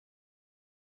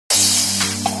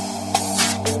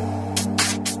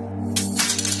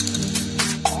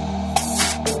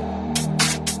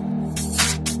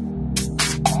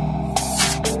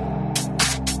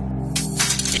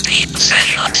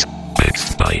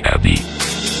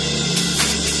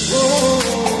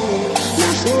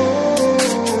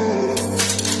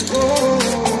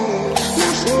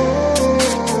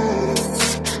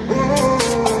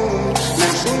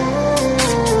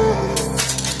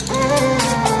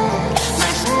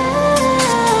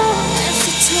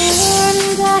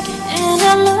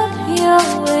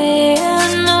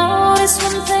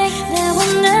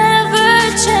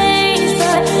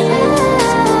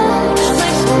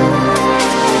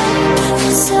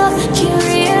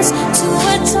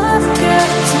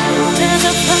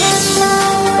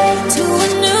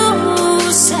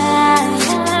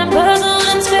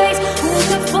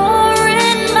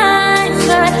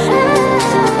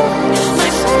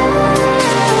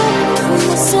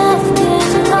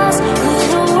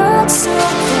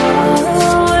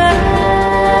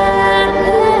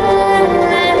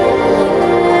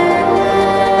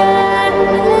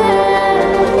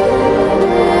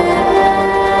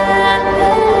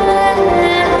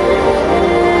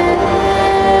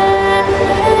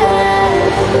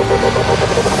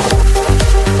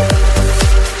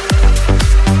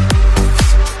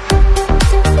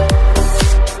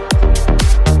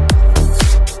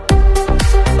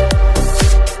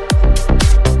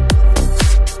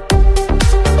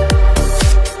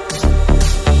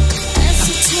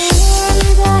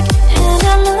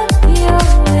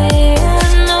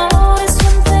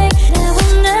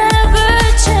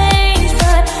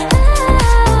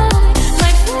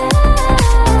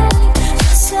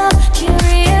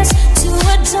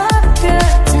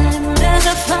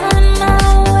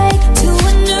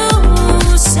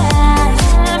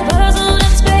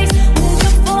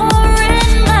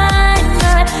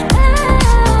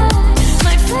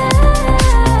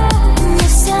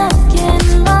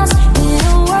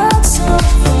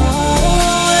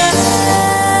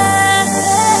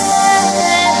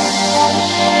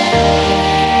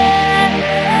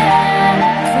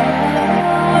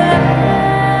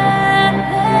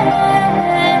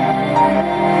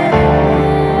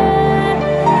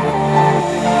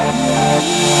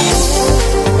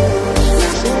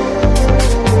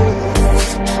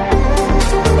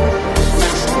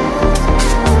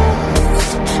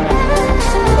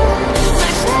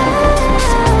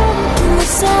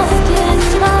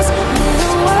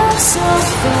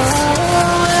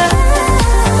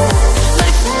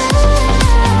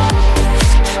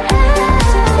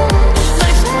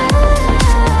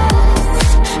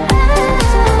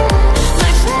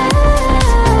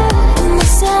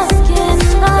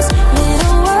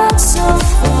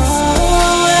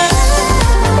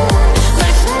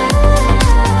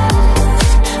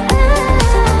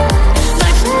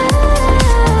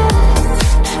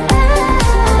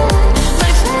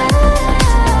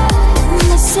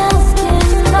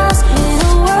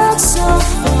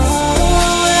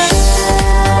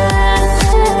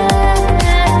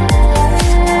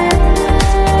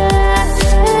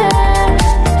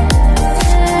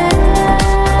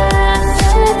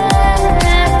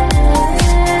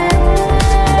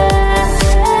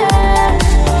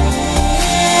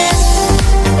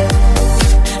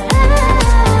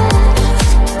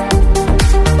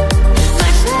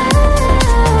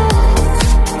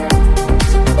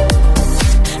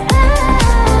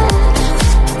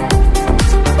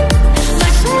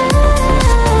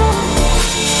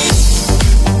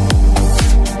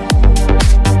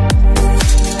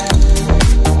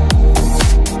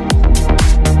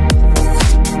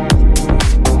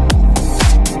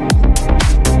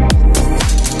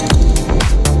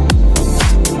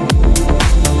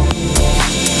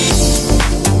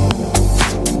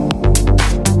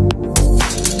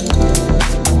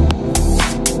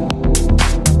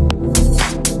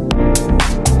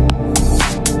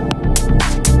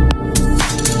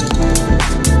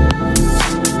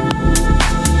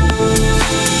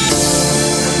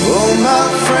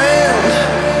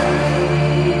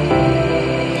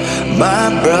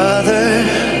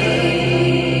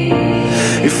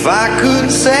If I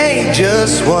could say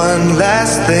just one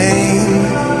last thing,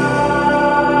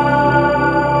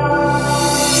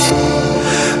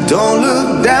 don't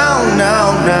look down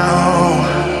now,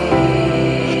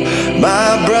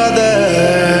 my brother.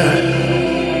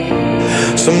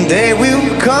 Someday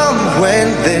will come when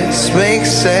this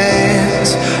makes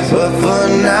sense, but for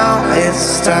now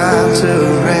it's time to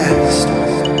rest.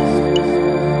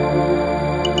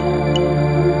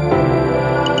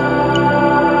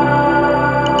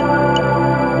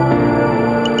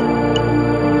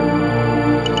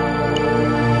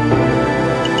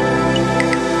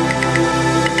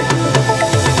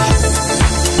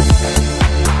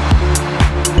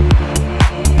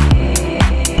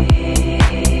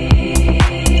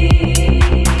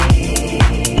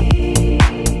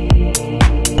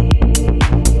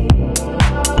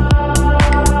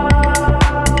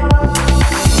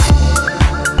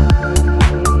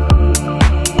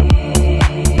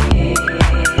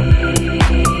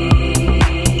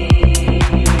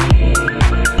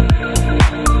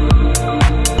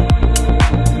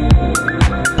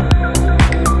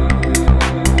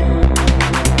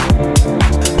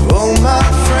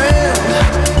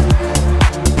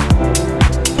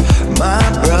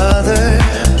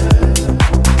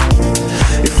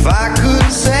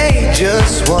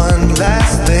 just one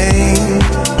last thing.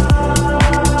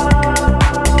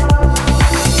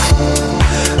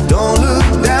 Don't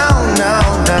look down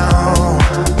now, now,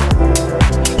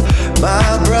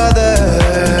 my brother.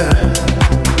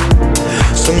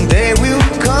 Someday will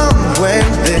come when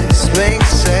this makes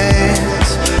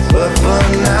sense, but for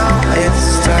now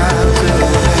it's time to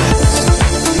rest.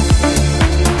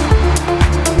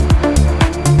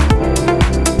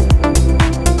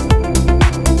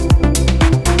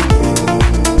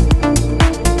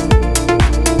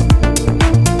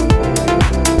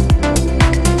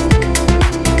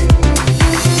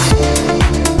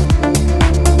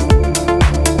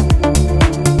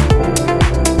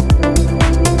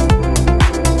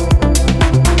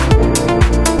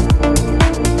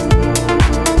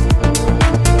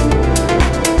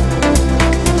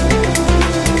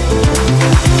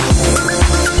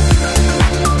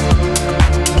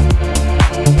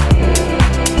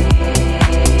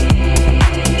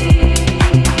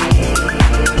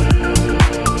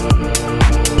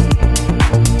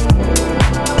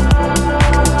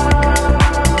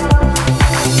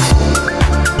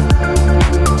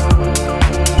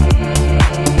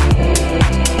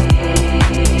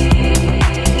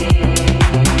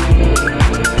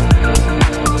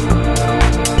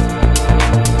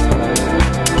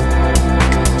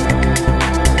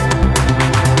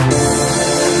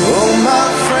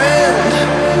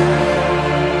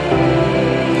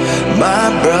 My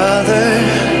brother,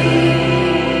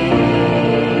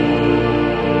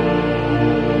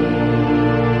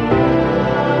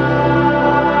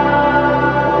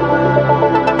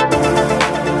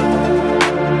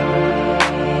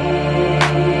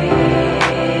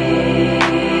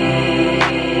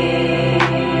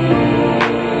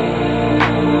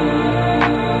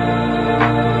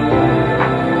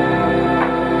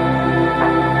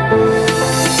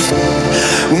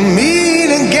 we'll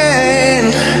meet again.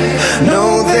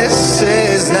 No, this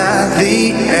is not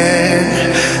the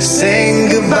end.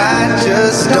 Saying goodbye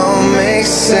just don't make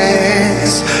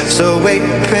sense. So wait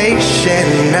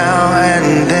patient now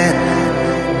and then.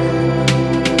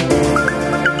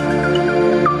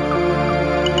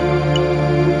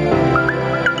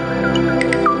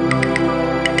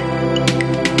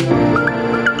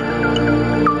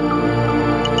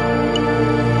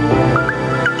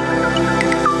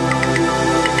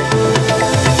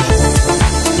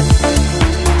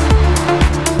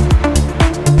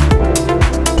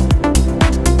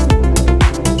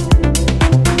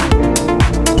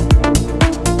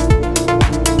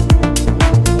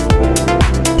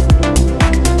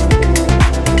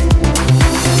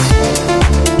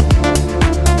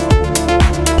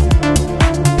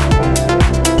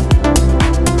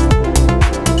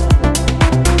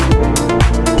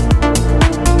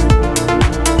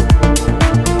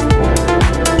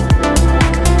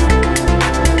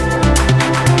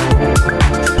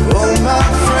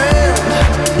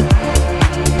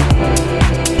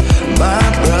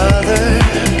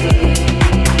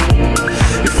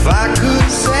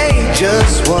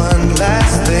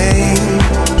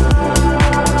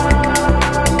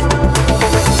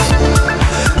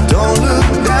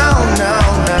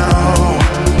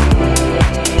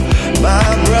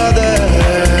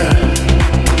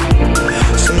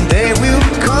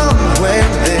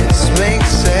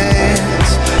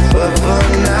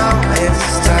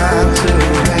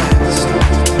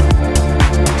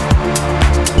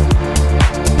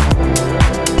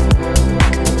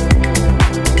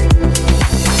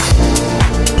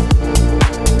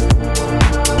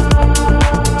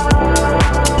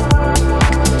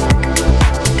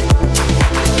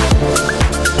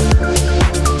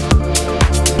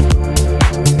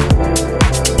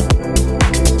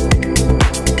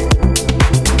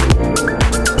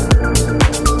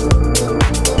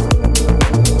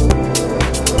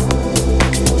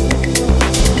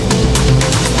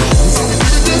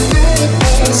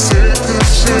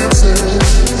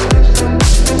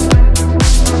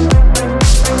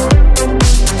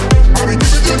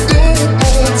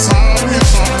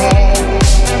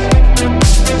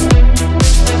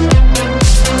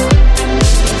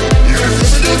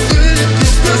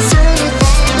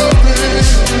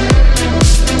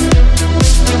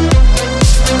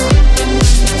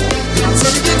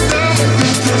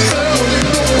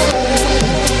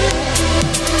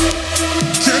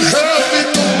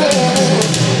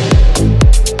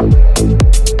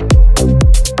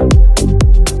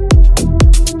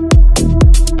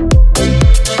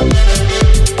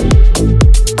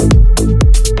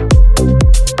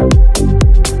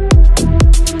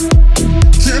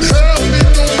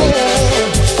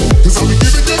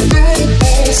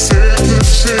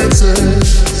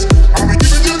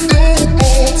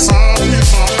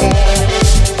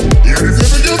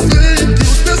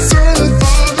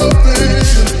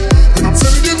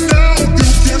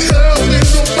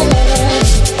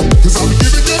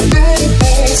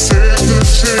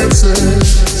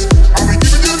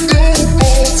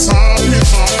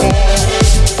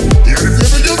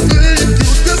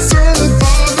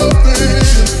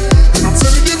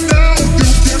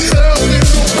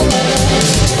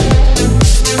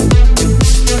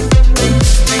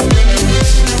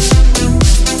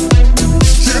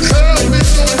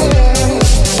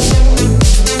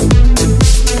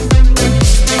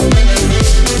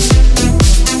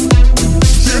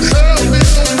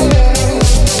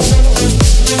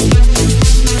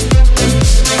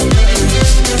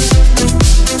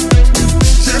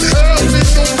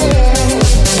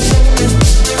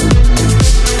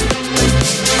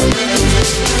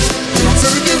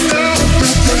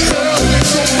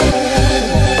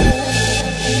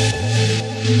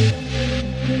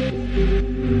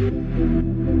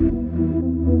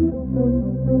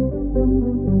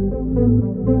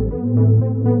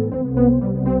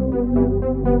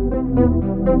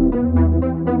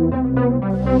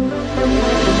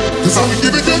 Cause I'll be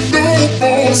giving you no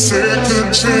more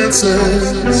second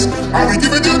chances. I'll be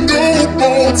giving you no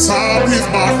more time with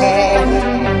my heart.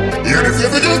 And if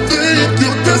ever you think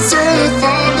you deserve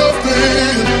my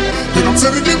nothing, then I'm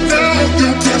telling you now,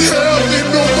 you can't have me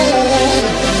no more.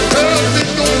 Have me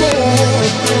no more.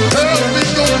 Have me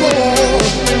no more.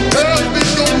 Have me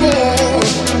no more.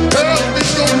 Have me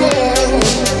no more.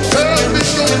 Have me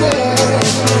no more.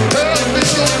 Have me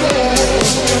no more.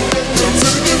 But I'm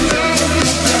telling you now,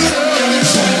 you can't have me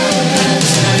no more.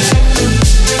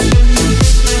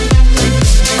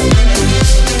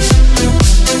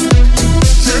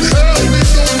 Can't have me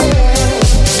no more.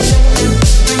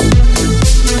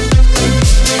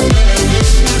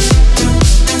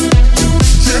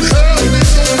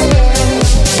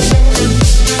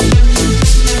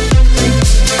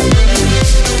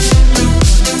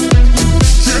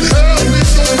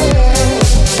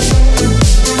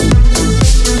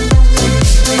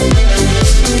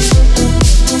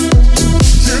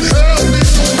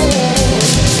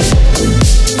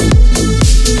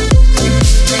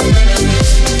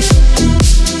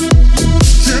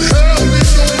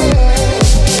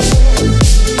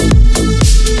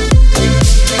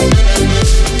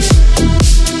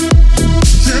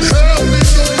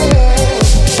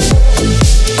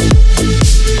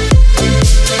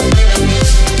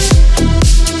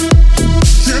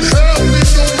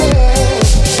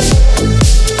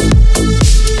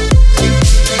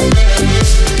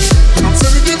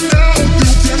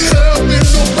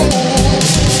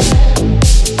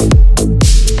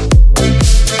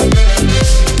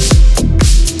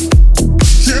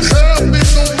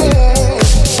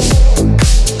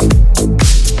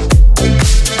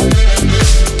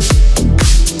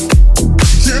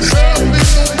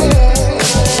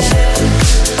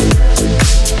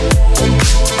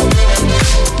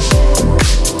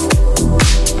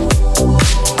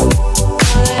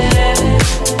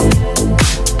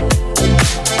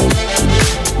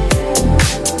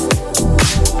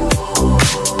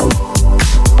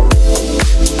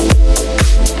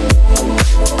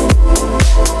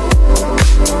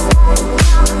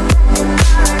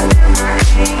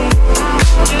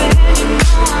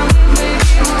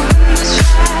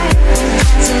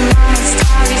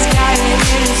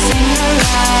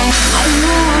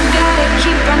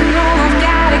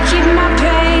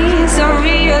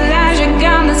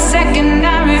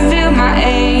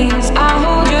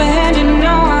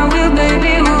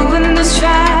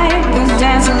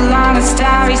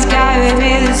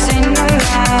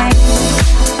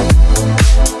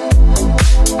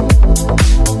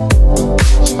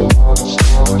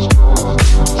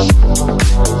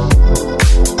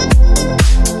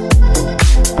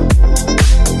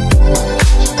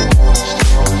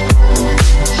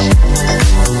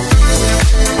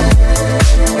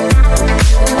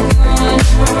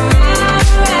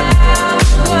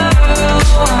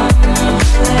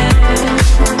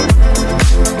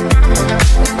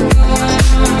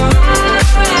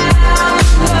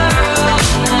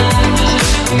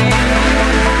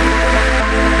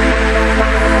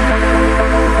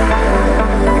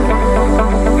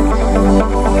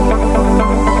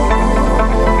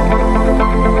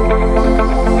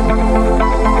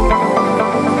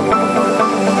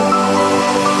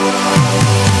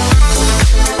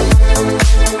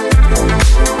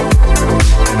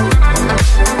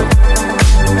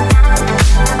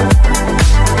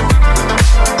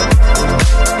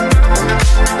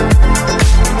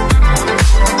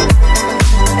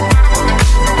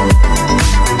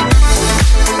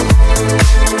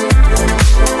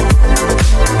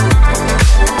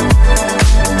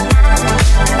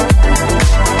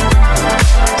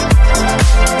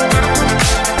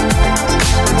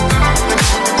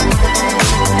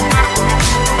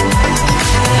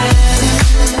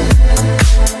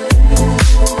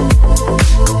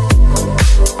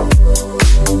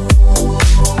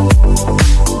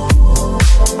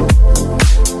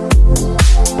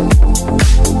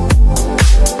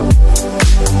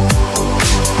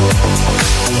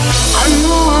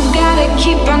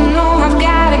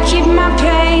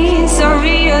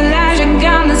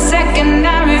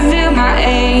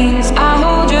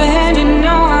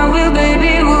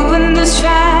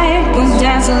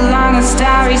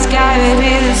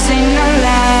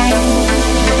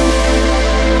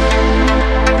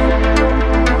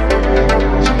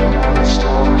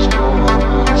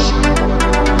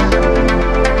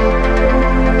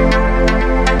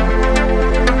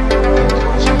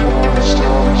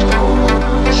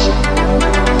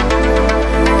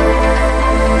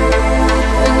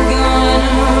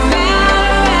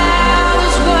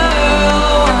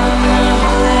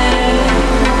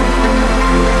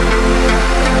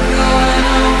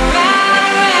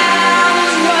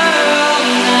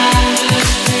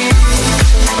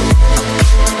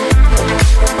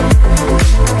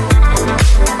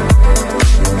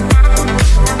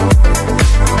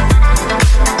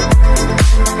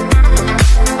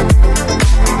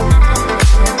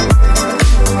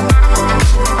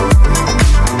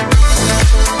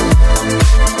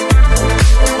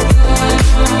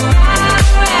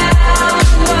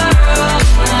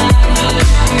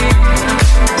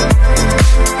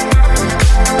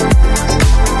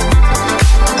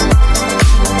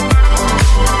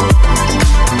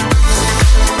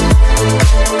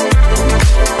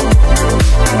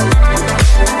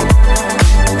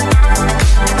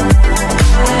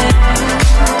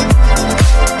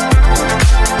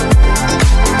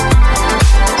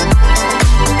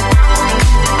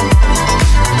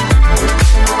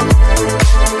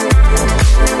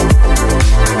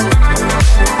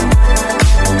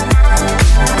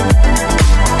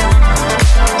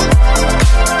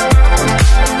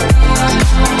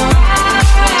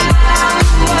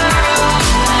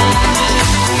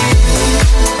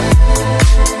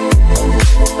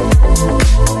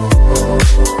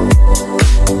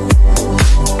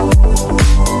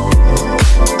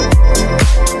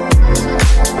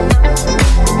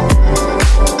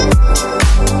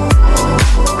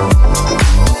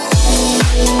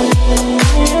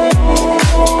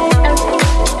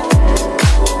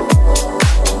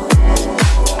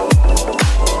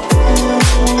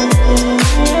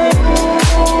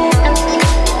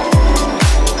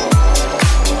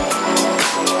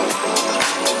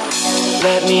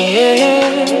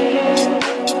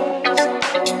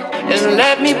 and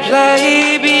let me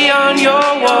play beyond your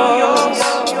walls.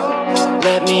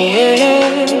 Let me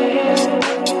in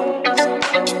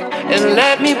and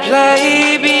let me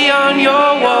play beyond your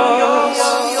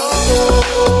walls.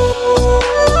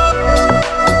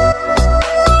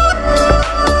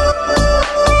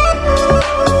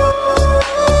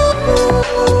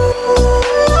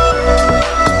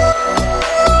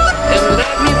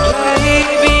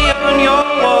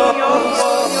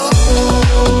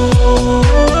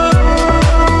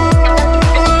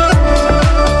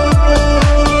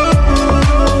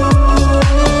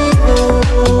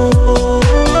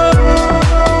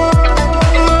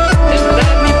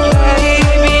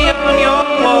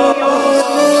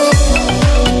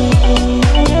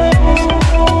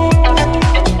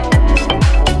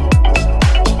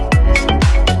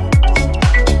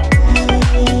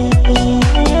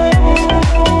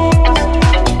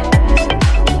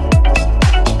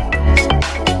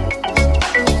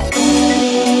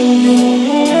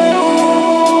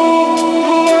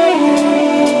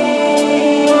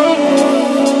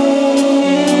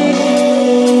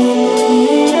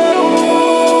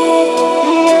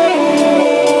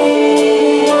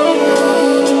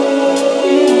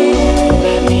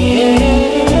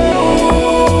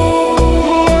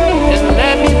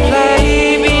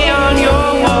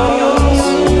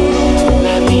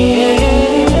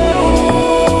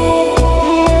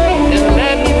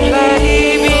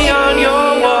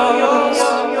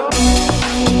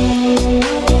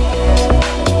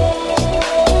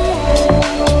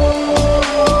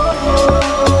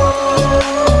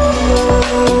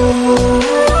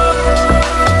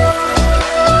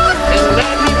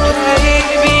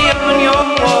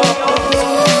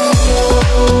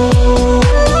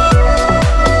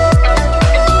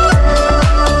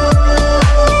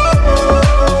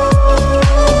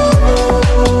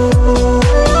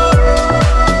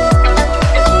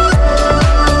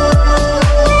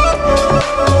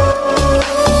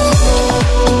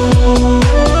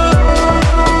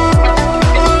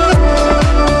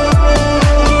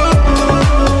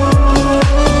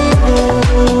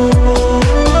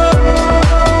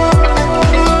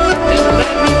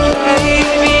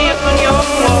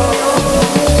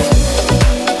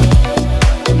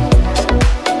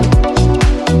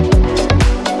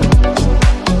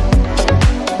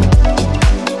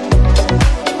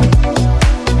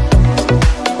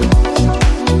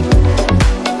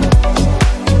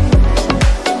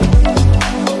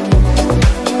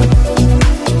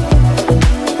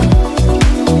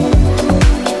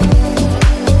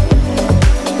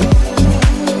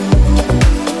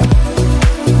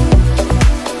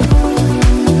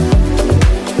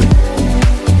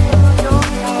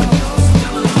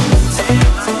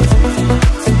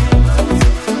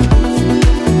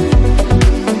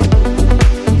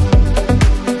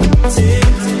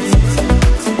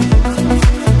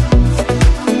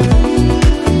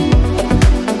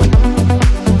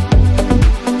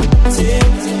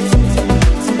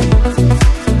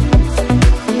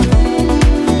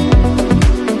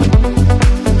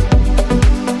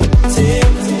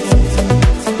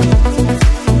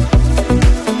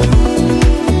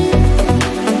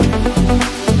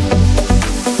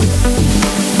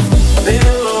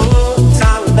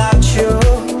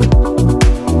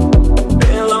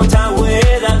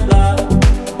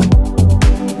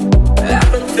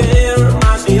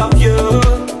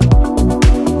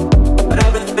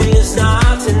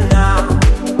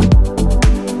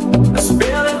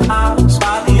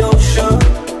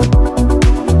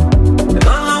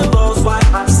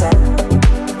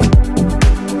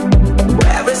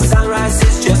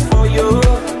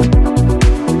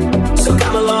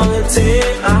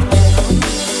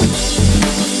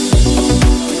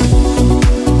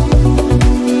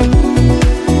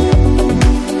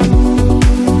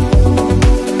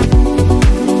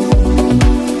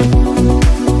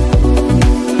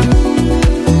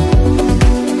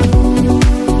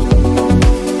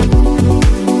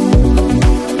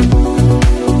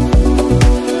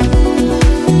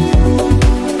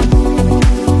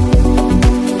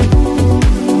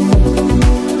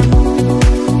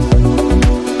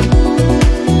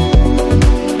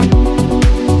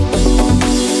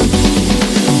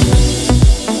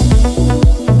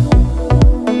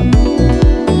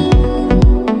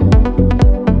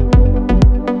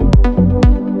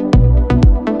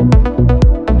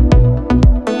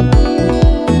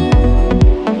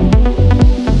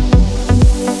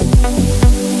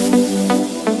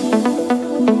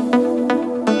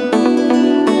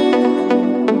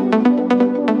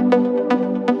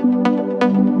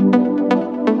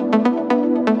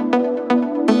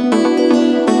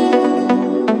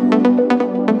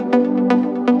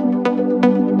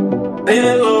 Been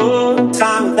a long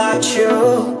time without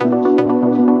you.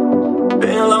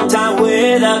 Been a long time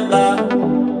without love.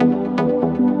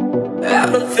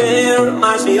 Everything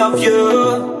reminds me of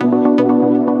you,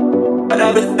 but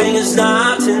everything is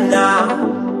nothing now.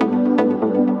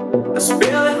 I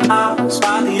spill it out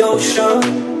by the ocean,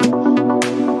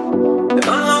 and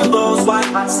all those white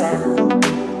hot sand,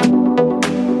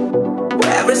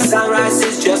 where every sunrise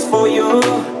is just for you.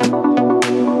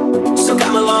 So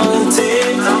come along and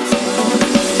take me.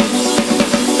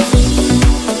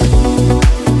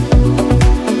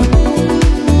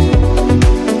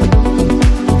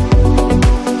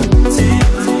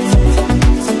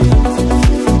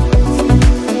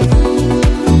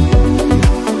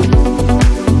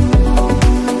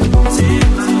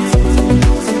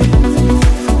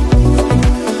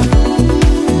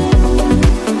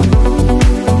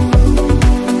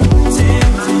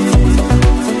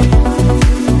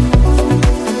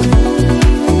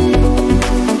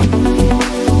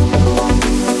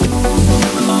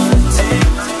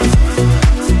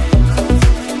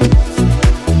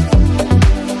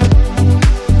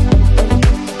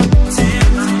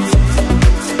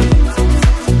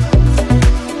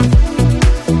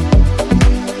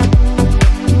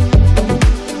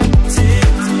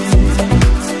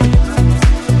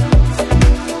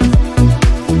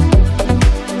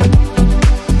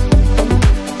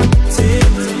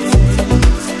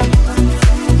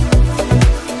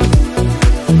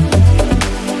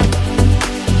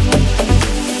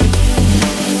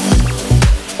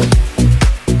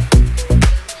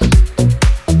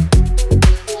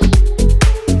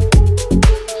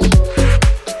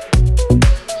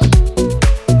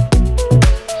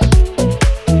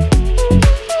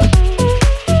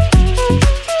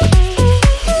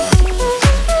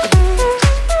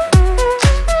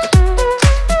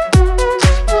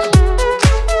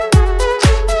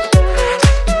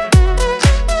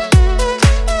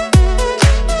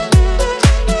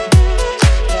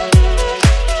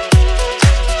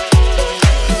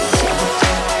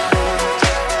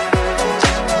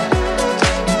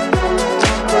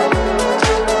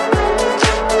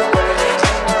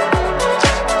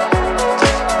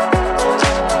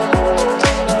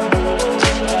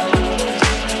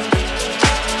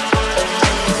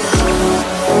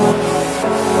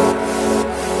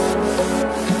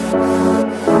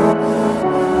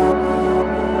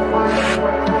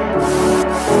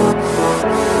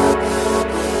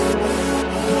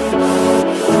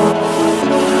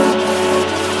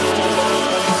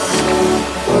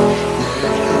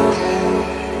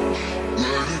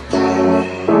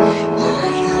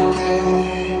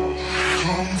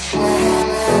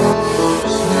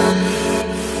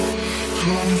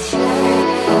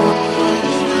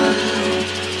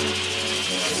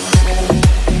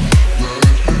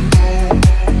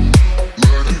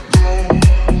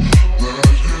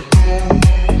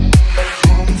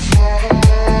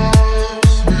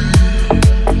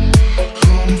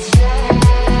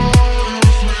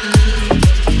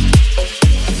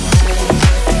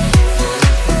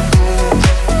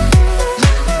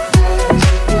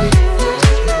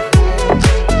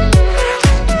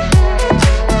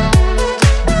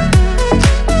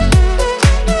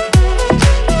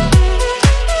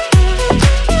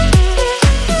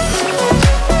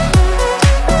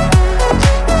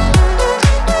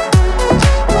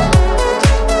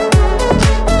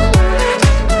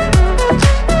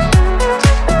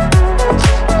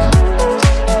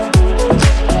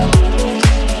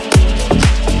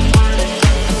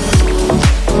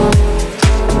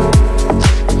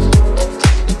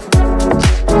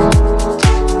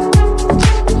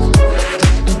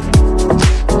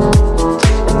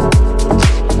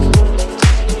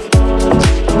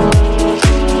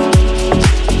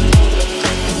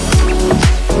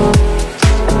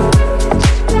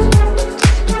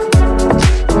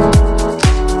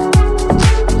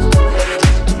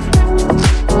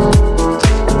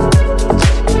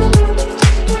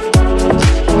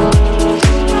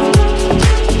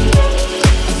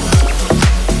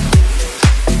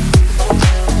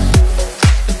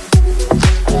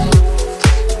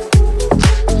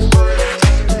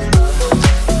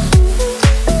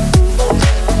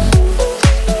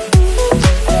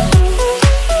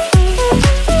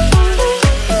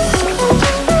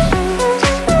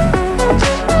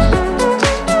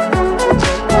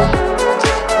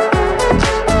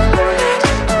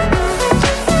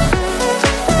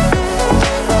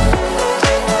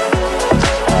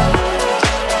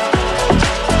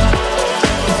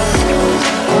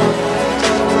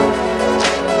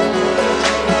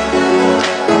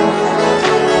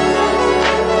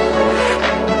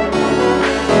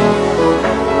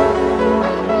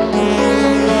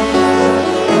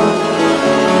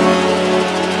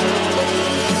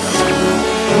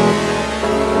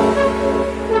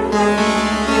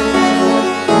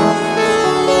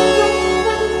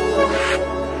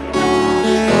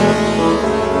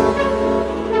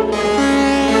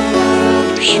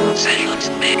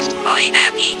 Salute mixed by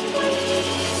Abee.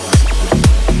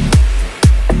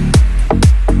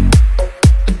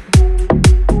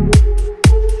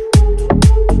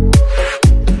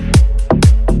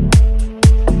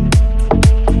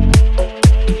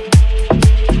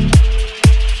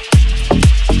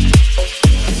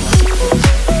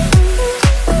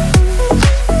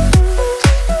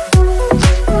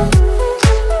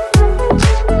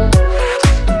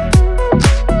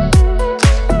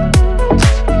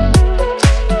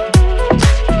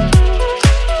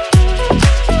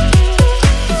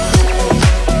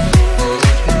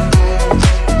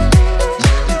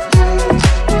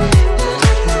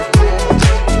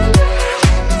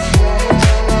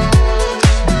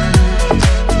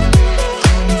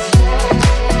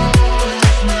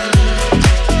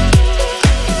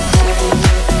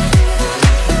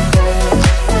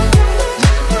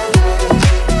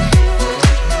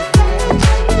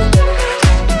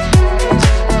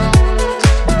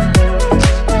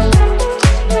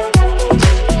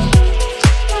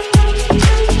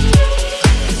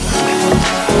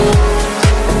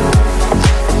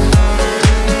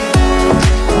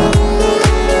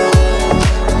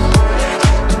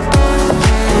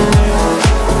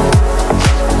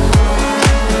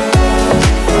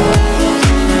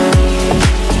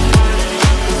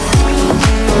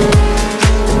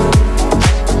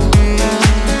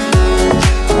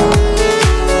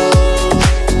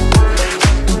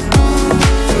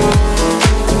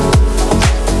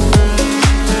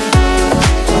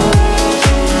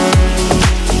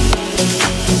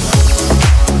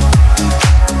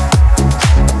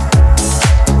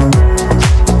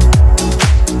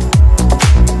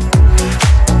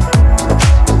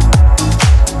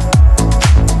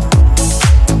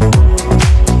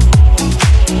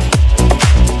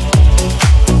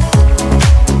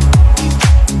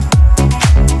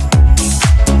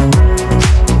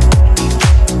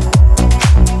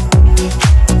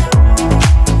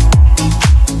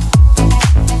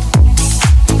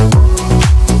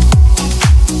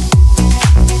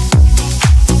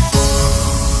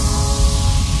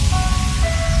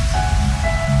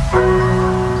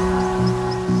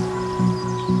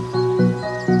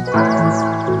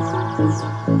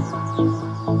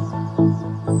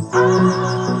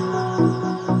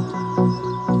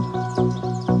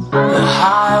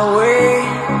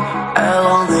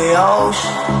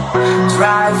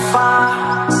 Drive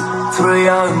fast through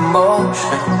your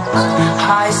emotions,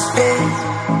 high speed,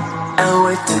 and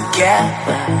we're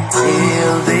together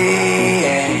till the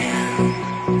end.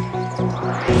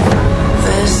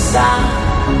 The sun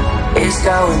is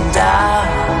going down,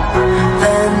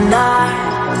 the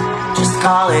night, just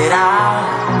call it out.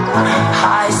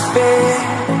 High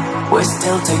speed, we're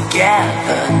still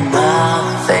together,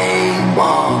 nothing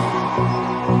more.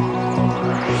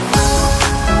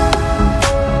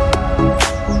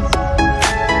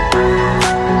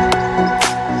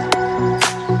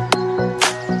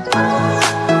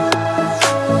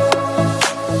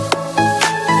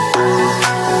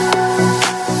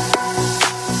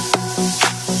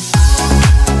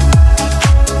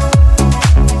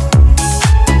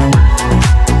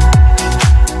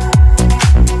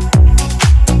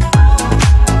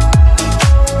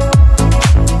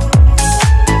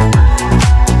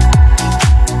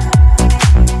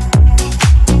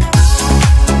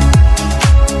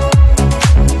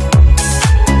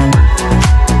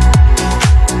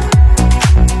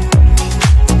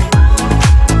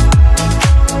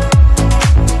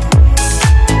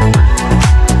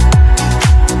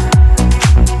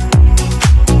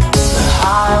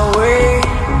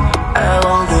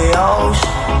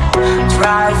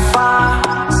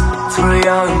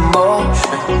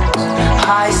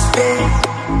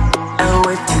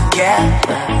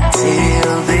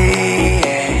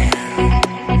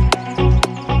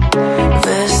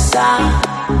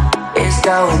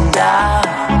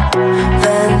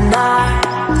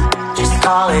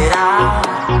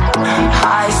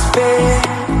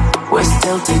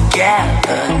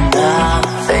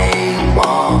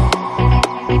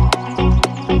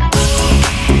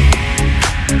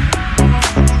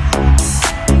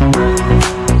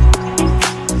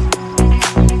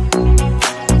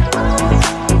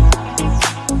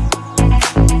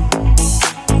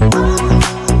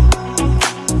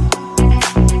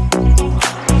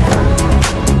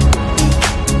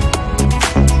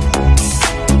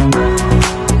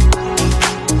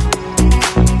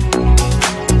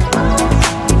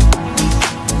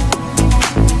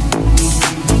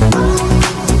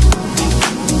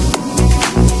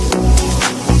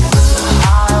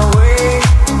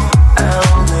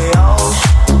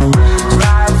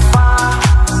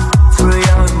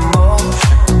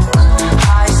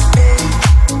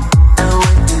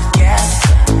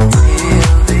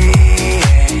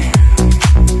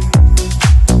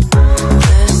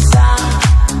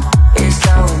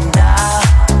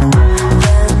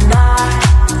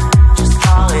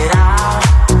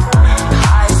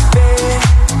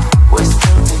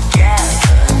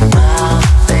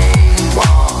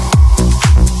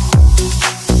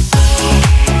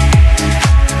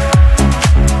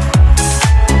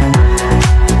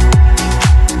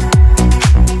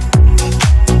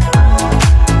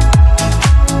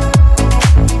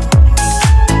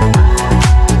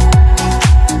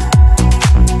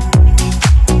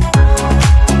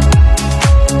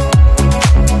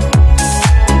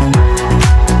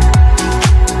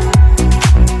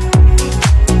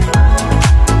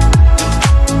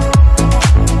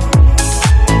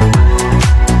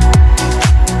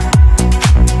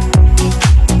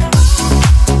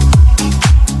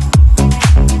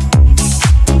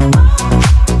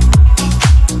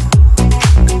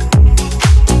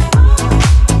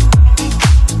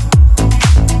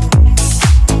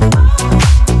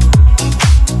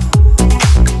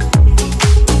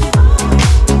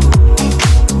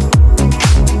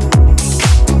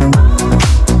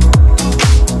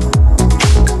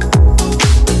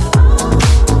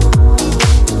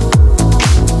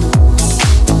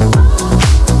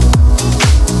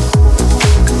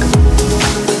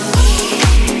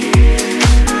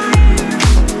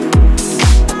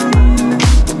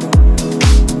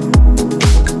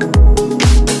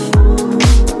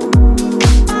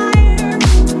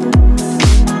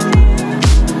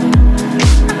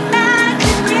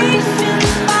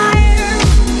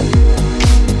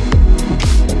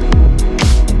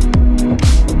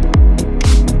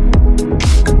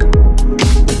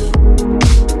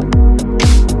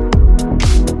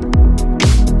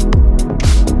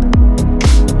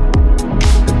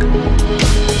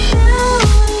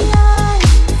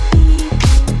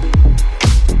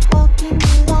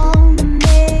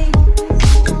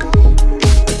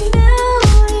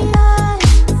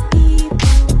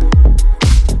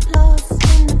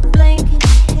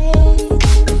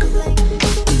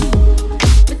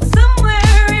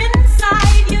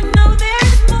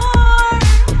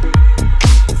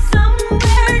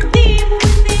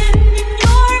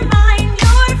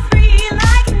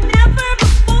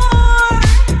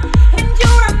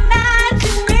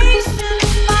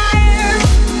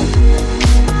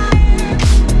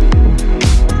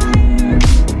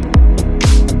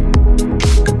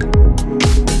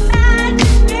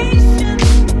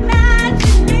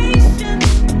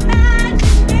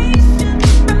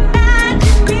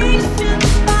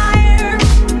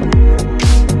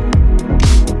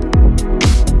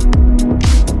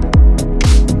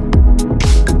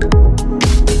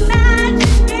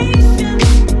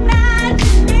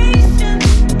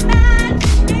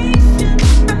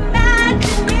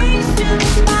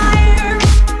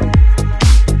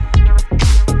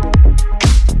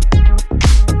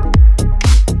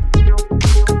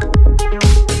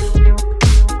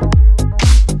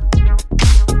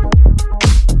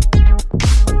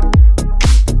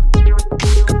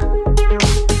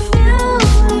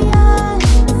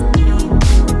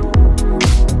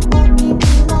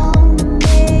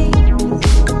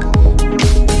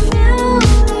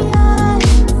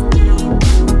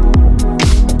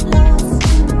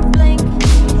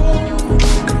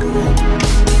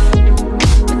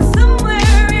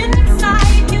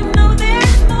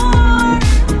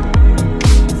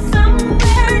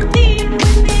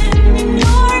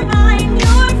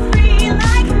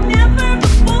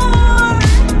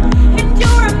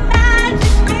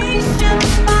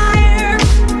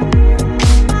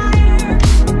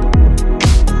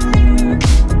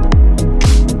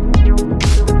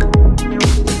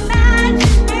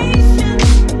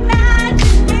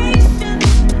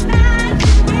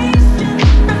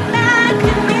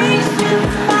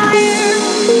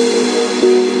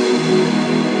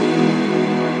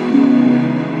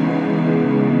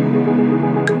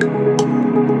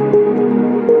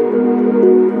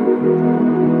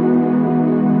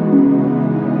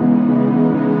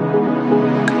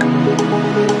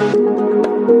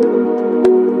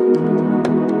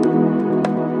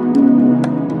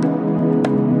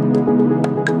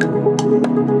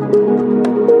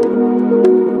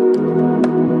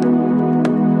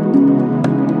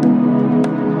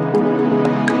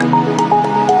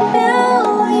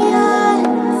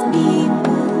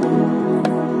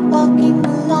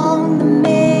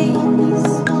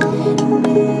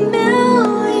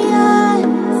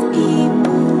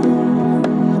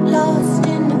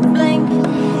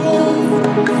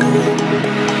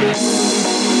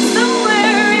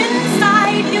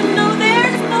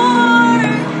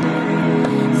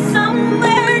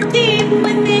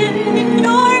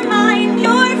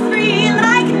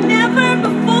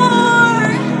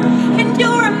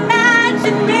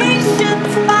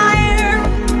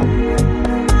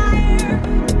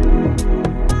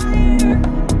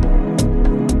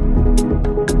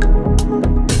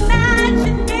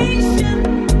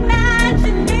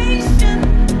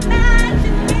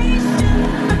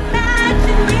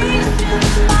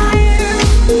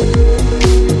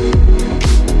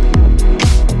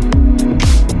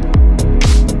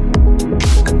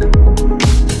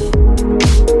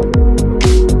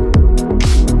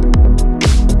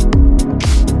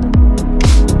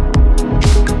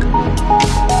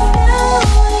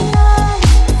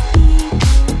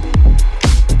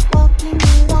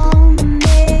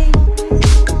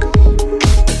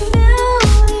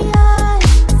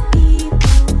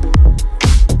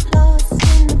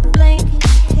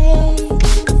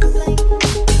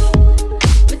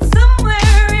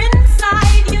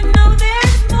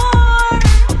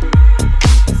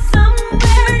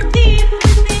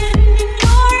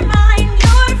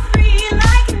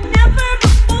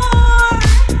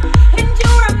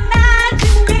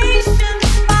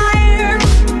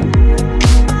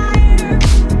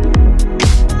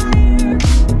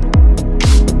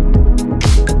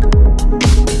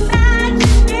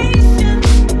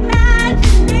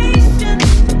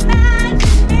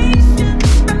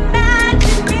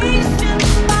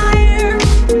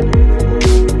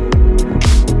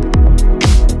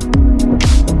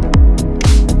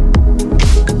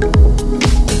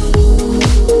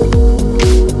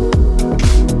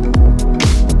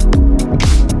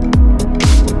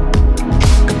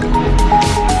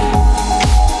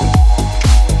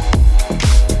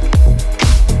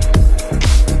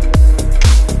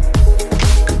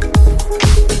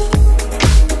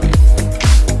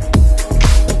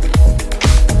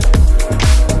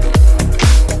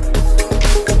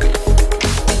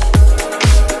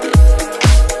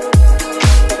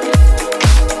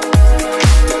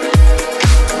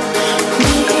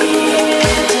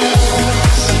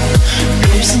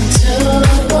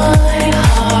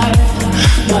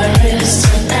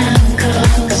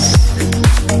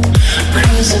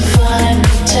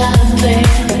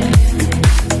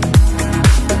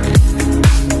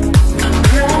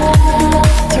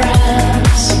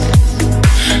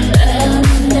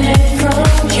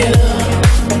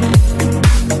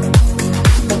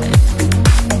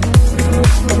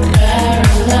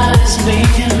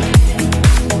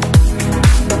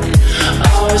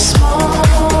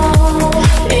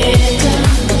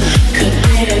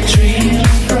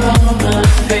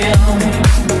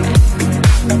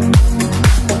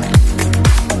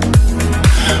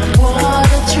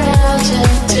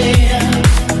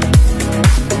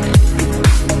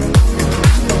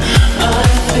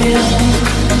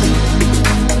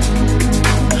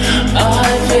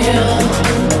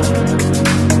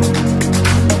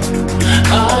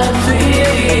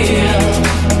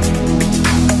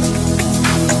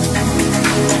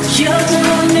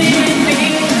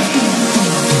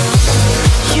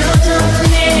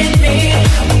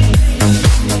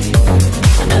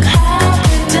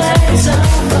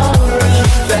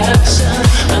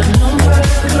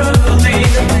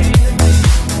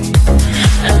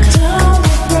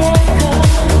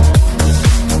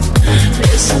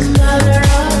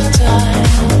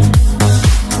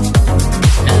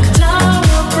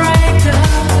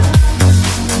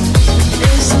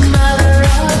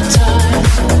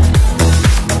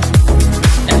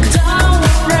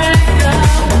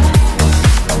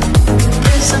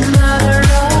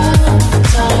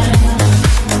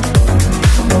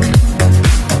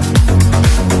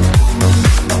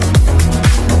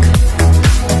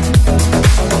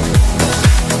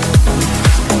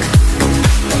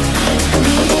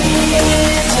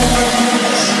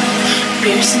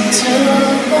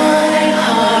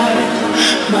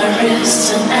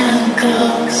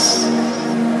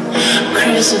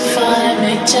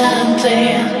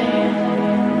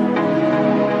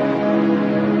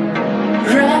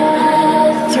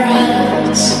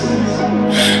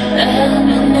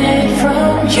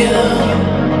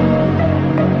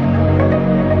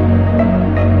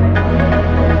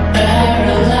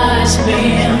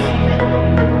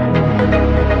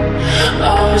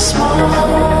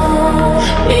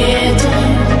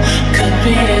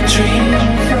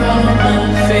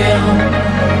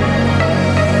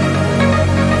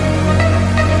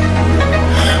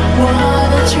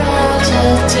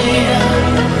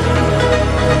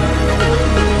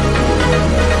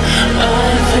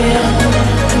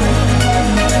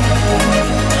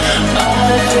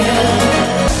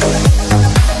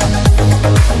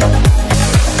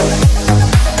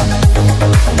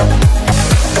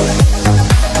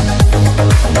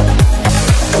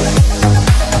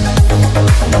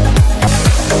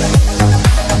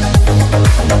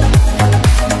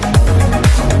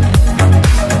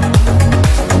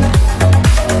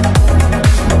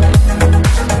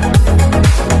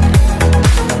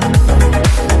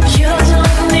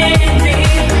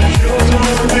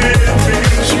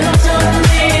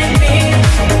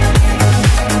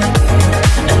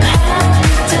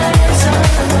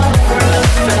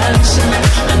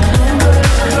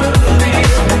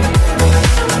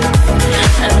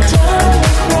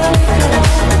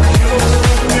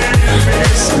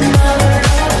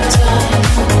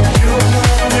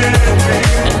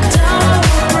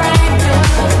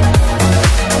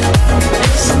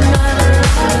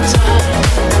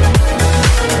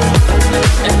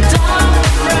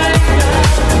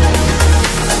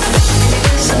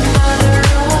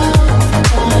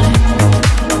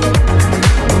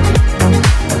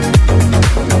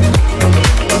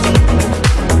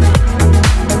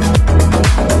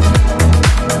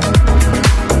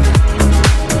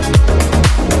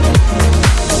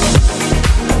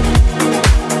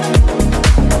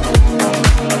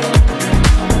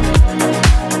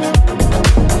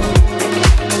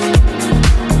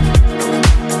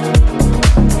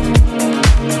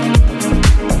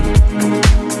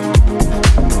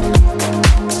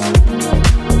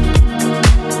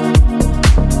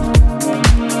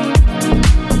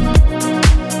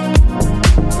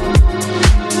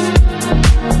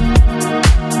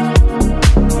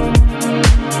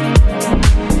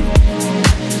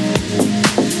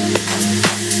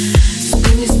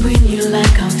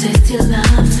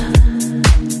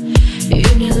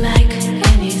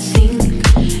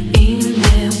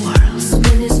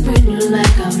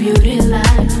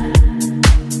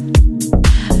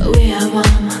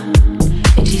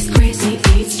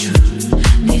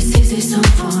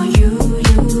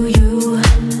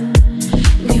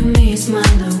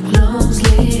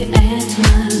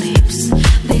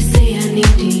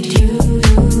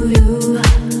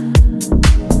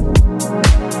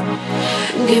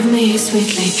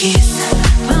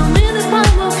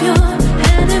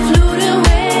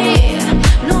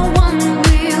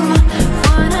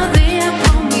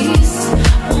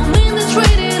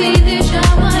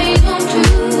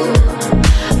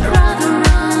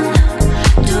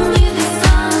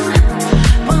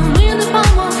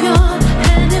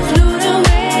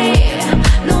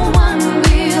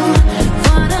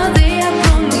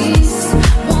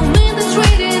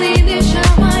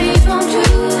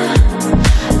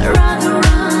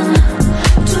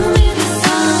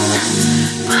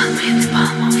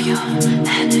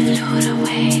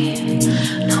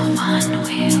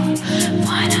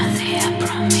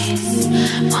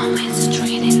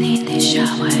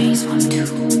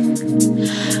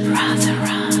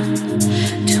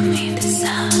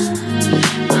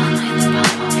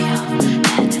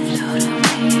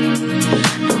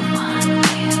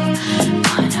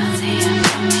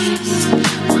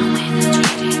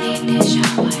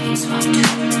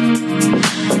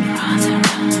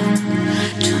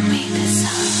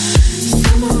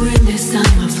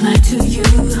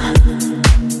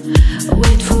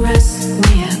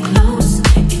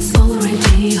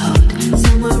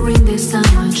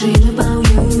 dream about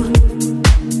you.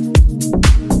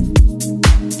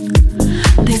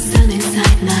 The sun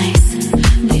inside nice.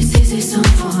 This is a song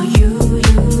for you,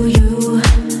 you, you.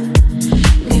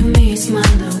 Give me a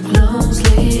smile, look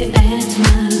closely at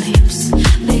my lips.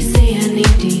 They say I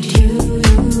needed you,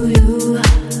 you, you.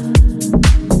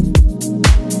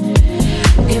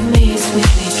 Give me a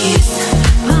sweet kiss.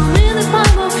 Palm in the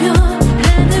palm of your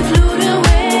hand and float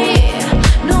away.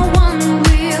 No one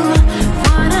will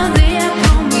find out there, I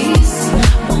promise.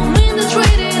 Warm in the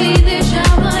street and in the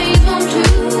shower is warm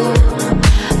too.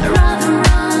 Rather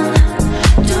run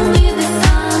to meet the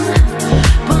sun.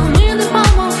 Palm in the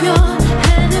palm of your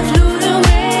hand and float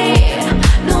away.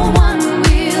 No one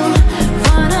will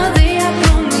find out there, I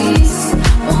promise.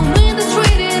 Warm in the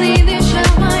street and in the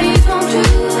shower is warm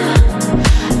too.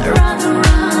 Rather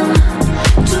run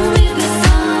to meet the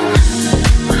sun.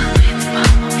 Palm in the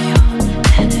palm of your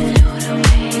hand and float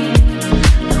away.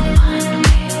 No one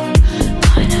will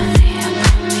find out there, I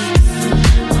promise.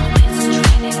 Warm in the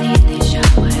street and in the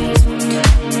shower is warm too.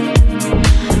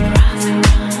 Rather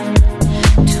run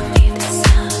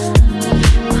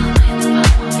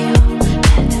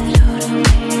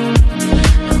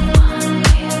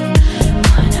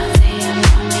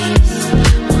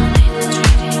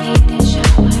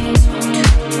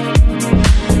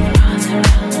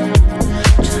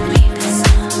to meet the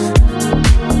sun.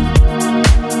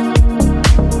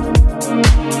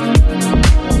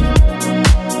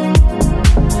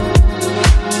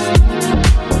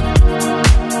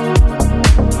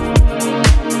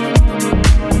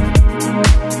 Palm in the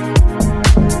palm of your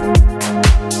hand and float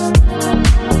away.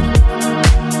 No one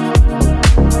will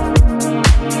find out there, I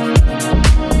promise.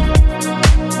 Warm in the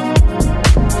street and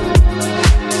in the shower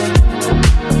is warm too.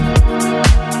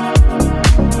 Rather run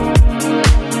to meet the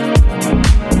sun.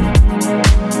 Palm in the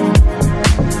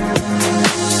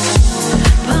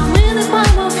palm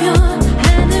of your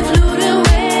hand and float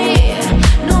away.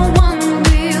 No one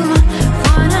will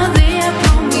find out there, I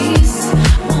promise.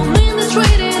 Warm in the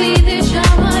street and in the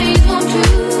shower is warm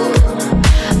too.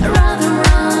 Rather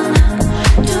run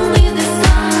to meet the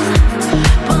sun.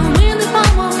 Palm in the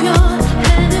palm of your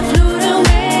hand and float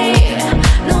away.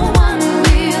 No one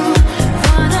will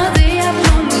find out there, I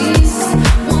promise.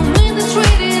 Warm in the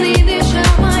street and in the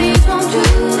shower is warm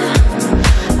too.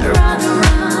 Rather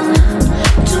run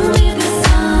to meet the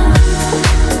sun.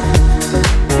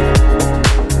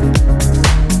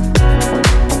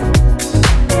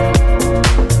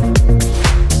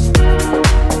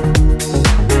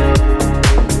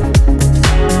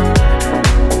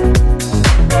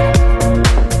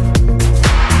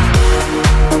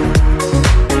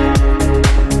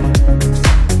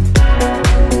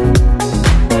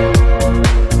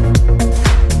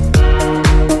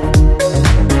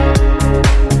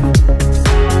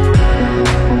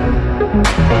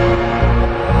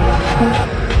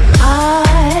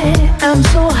 I am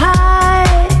so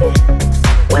high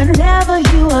whenever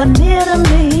you are near to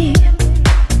me.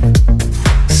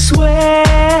 Swear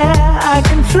I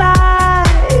can fly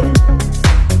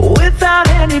without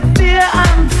any fear,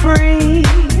 I'm free.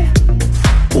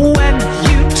 When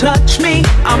you touch me,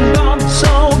 I'm gone,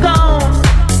 so gone.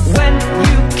 When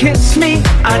you kiss me,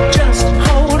 I just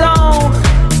hold on.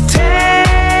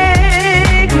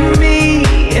 Take me,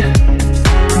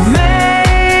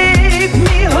 make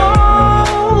me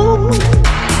whole.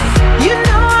 You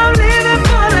know I'm living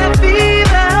for the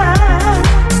fever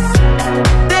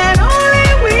that only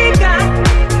we got.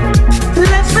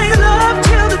 Let's make love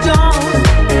till the dawn.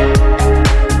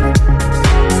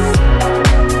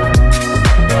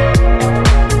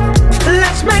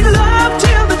 Let's make love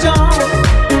till the dawn.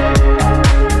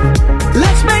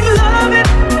 Let's make love it.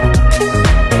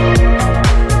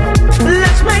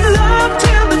 Let's make love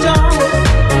till the dawn.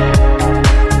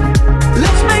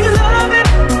 Let's make love it.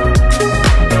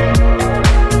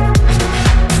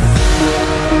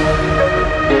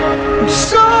 I'm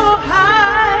so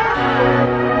high.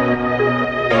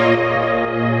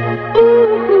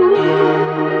 Ooh,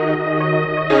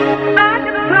 I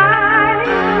can fly.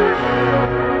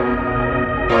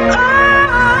 Oh,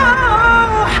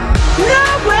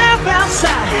 nowhere else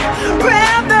I'd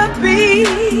rather be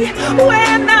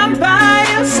when I'm by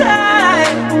your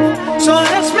side. So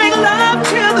let's make love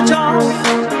till the dawn,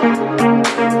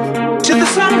 till the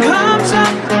sun comes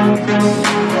up,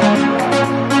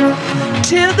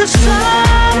 till the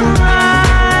sun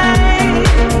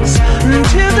rise,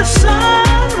 till the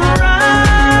sun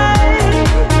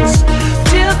rise,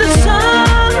 till the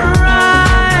sun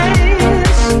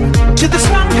rise, till the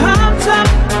sun comes up,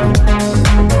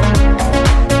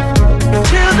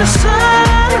 till the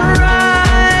sun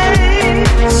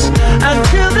rise,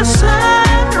 until the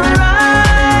sun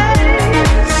rise.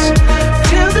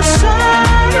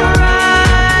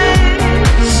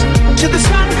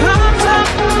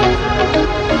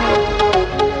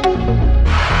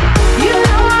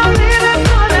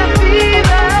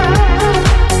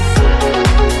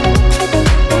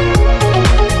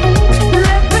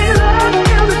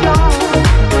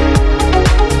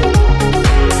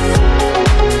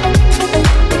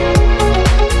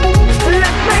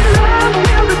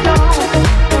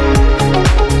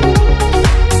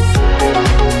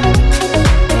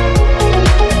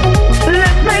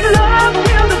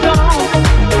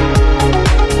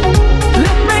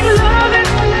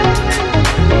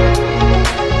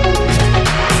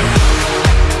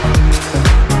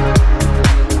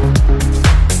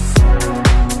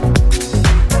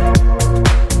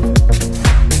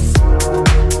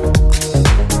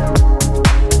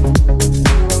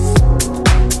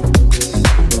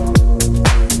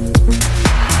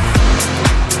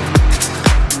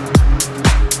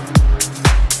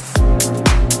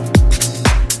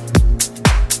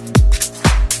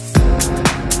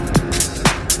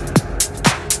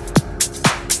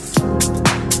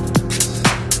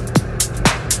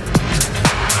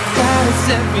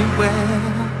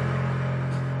 everywhere,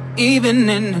 even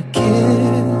in a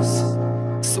kiss.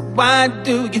 So why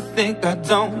do you think I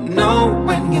don't know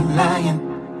when you're lying?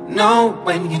 Know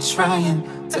when you're trying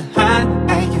to hide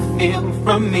how you feel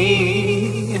from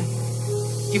me.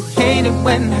 You hate it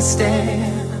when I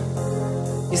stare.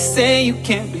 You say you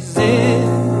can't resist.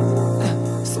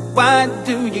 So why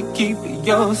do you keep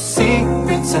your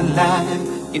secrets alive?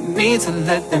 You need to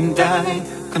let them die.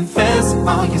 Confess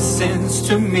all your sins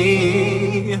to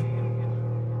me.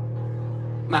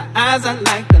 My eyes are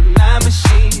like a lie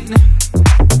machine.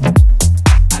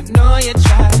 I know you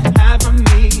try to hide from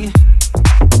me.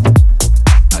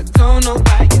 I don't know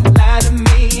why you lie to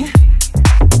me.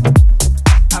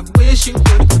 I wish you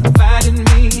would confide in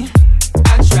me.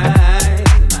 I tried.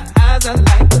 My eyes are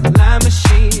like a lie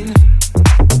machine.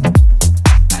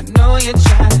 I know you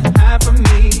try to hide from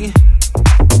me.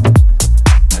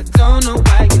 I don't know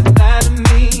why you lie to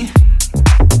me.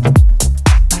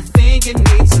 I think you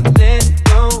need to let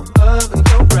go of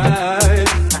your pride.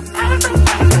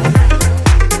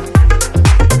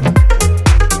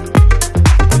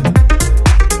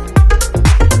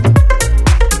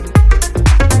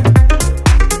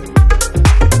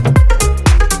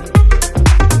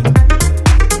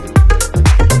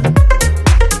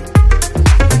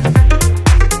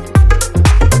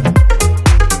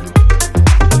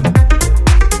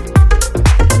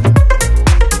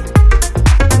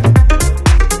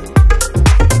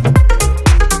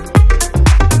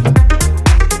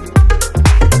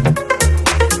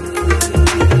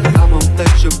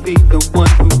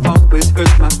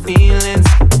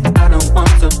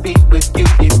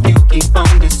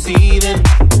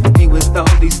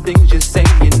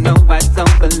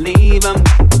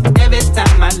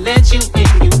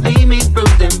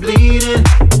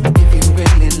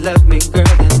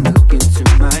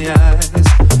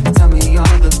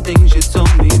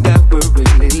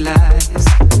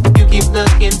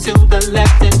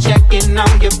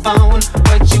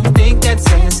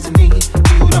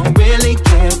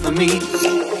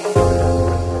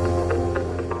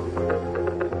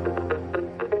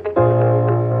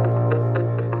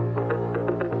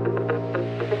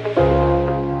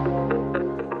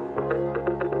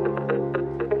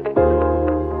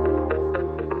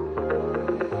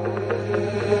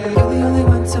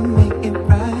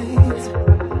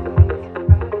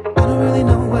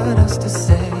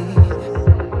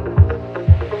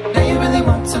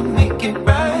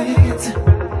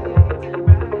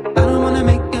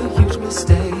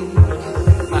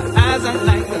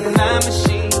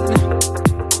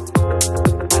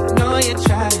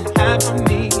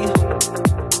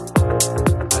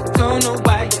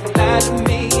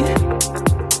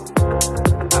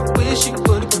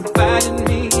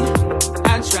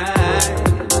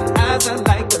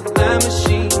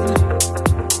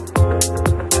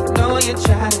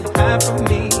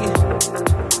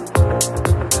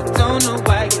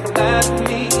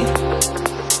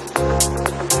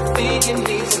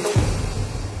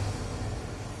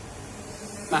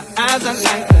 My eyes are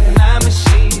like